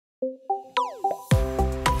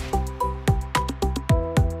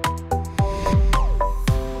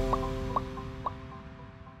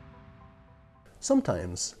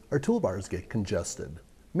Sometimes our toolbars get congested,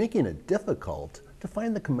 making it difficult to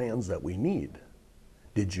find the commands that we need.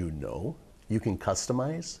 Did you know you can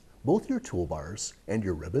customize both your toolbars and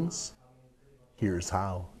your ribbons? Here's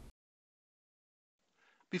how.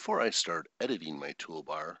 Before I start editing my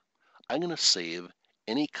toolbar, I'm going to save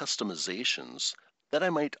any customizations that I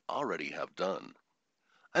might already have done.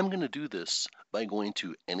 I'm going to do this by going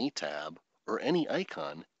to any tab or any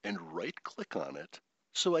icon and right-click on it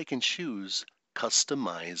so I can choose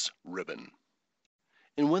Customize Ribbon.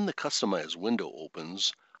 And when the Customize window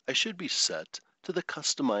opens, I should be set to the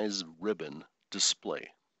Customize Ribbon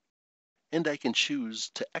display. And I can choose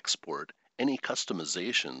to export any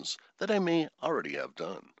customizations that I may already have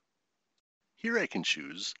done. Here I can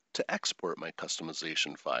choose to export my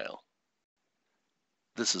customization file.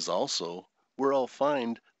 This is also where I'll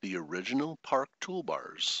find the original Park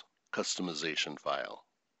Toolbars customization file.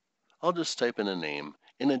 I'll just type in a name,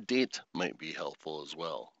 and a date might be helpful as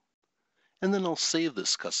well. And then I'll save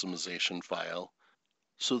this customization file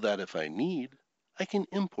so that if I need, I can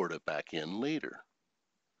import it back in later.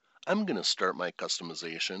 I'm going to start my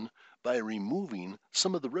customization by removing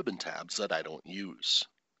some of the ribbon tabs that I don't use,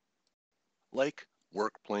 like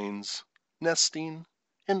Work Planes, Nesting,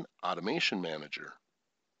 and Automation Manager.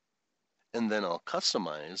 And then I'll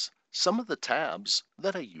customize some of the tabs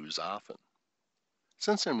that I use often.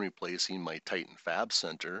 Since I'm replacing my Titan Fab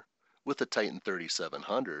Center with the Titan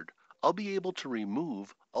 3700, I'll be able to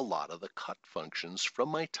remove a lot of the cut functions from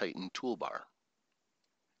my Titan toolbar.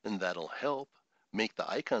 And that'll help make the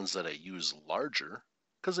icons that I use larger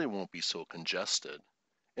because they won't be so congested.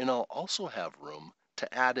 And I'll also have room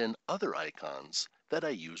to add in other icons that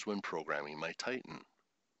I use when programming my Titan.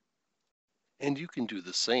 And you can do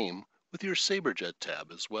the same with your SaberJet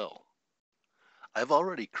tab as well. I've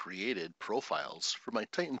already created profiles for my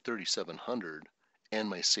Titan 3700 and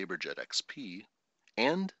my SaberJet XP,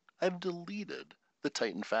 and I've deleted the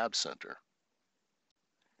Titan Fab Center.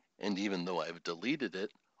 And even though I've deleted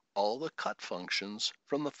it, all the cut functions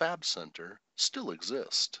from the Fab Center still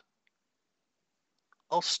exist.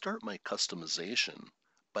 I'll start my customization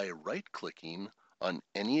by right-clicking on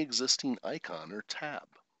any existing icon or tab,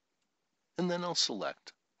 and then I'll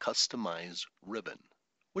select Customize Ribbon,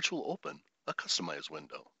 which will open a Customize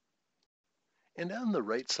window. And on the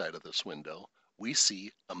right side of this window, we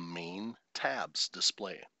see a Main Tabs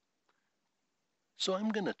display. So I'm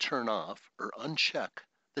going to turn off or uncheck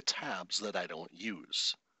the tabs that I don't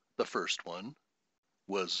use. The first one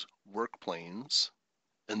was Work Planes,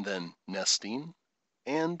 and then Nesting,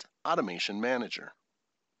 and Automation Manager.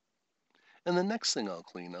 And the next thing I'll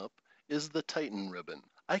clean up is the Titan ribbon.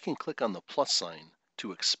 I can click on the plus sign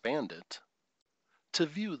to expand it to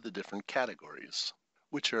view the different categories,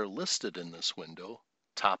 which are listed in this window,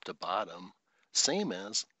 top to bottom, same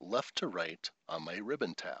as left to right on my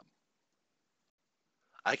ribbon tab.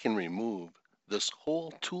 I can remove this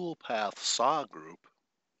whole toolpath saw group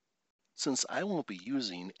since I won't be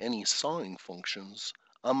using any sawing functions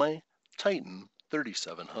on my Titan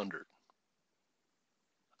 3700.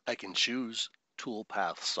 I can choose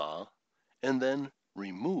Toolpath Saw and then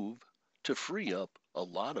Remove to free up a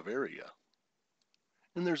lot of area.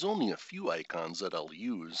 And there's only a few icons that I'll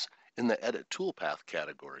use in the Edit Toolpath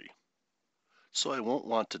category, so I won't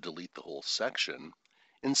want to delete the whole section.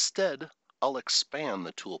 Instead, I'll expand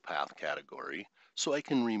the Toolpath category so I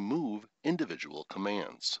can remove individual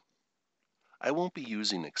commands. I won't be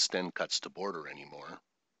using Extend Cuts to Border anymore,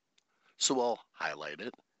 so I'll highlight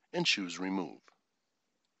it and choose Remove.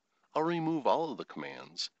 I'll remove all of the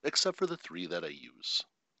commands except for the 3 that I use.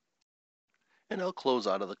 And I'll close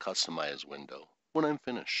out of the Customize window when I'm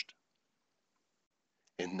finished.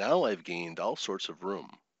 And now I've gained all sorts of room,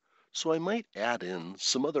 so I might add in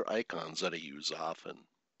some other icons that I use often,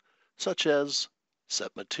 such as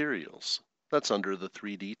Set Materials, that's under the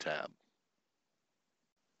 3D tab.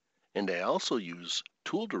 And I also use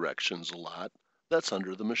Tool Directions a lot, that's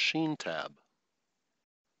under the Machine tab.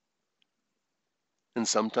 And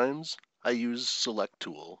sometimes I use Select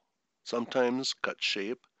Tool, sometimes Cut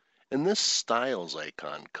Shape, and this Styles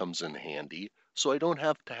icon comes in handy so I don't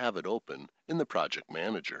have to have it open in the Project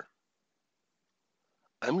Manager.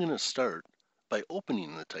 I'm going to start by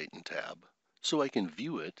opening the Titan tab so I can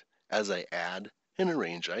view it as I add and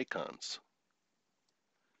arrange icons.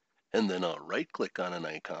 And then I'll right-click on an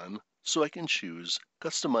icon so I can choose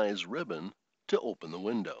Customize Ribbon to open the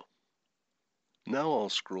window. Now I'll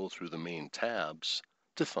scroll through the main tabs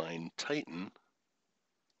to find Titan,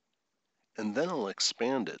 and then I'll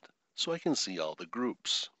expand it so I can see all the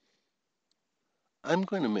groups. I'm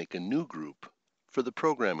going to make a new group for the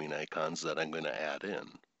programming icons that I'm going to add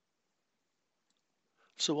in.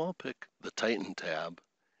 So I'll pick the Titan tab,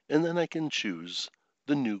 and then I can choose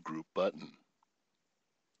the New Group button.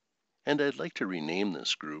 And I'd like to rename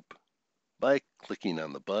this group by clicking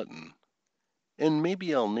on the button, and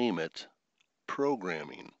maybe I'll name it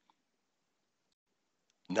Programming.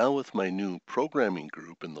 Now with my new Programming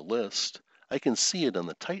group in the list, I can see it on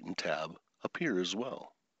the Titan tab appear as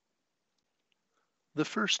well. The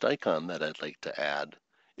first icon that I'd like to add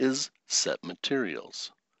is Set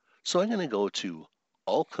Materials. So I'm going to go to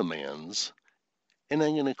All Commands, and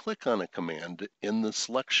I'm going to click on a command in the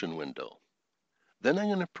selection window. Then I'm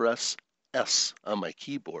going to press S on my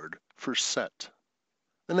keyboard for Set.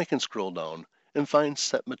 Then I can scroll down and find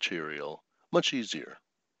Set Material much easier.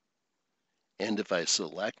 And if I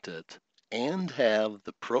select it and have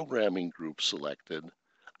the Programming group selected,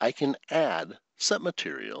 I can add Set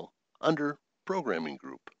Material under Programming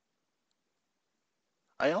group.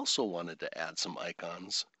 I also wanted to add some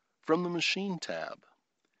icons from the Machine tab.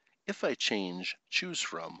 If I change Choose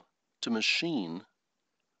From to Machine,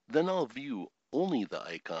 then I'll view only the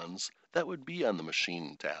icons that would be on the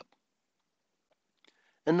Machine tab.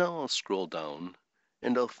 And now I'll scroll down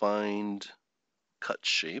and I'll find Cut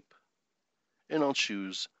Shape, and I'll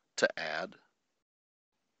choose to add.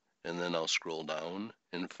 And then I'll scroll down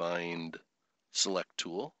and find Select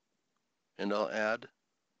Tool, and I'll add,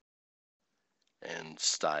 and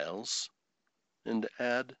Styles, and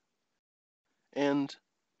add, and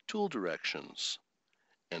Tool Directions,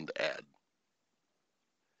 and add.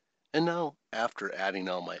 And now, after adding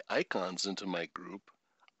all my icons into my group,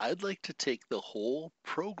 I'd like to take the whole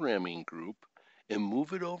Programming group and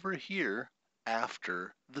move it over here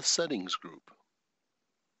after the Settings group.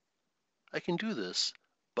 I can do this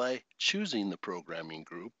by choosing the Programming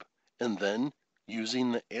group and then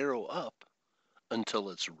using the arrow up until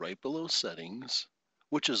it's right below Settings,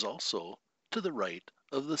 which is also to the right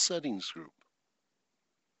of the Settings group.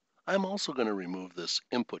 I'm also going to remove this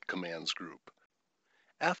Input Commands group.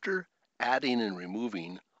 After adding and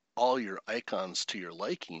removing all your icons to your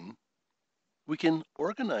liking, we can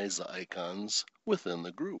organize the icons within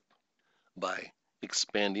the group by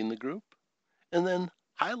expanding the group and then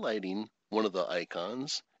highlighting one of the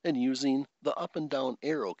icons and using the up and down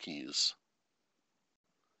arrow keys.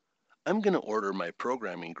 I'm going to order my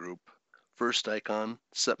Programming group. First icon,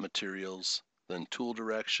 Set Materials, then Tool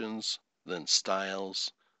Directions, then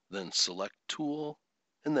Styles, then Select Tool,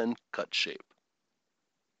 and then Cut Shape.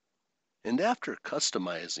 And after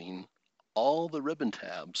customizing all the ribbon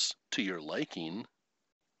tabs to your liking,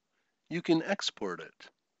 you can export it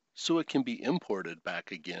so it can be imported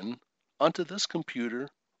back again onto this computer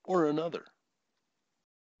or another.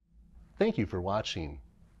 Thank you for watching.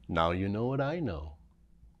 Now you know what I know.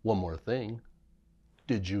 One more thing.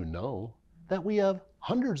 Did you know that we have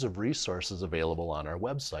hundreds of resources available on our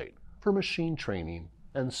website for machine training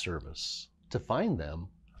and service? To find them,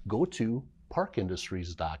 go to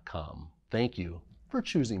parkindustries.com. Thank you for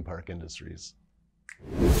choosing Park Industries.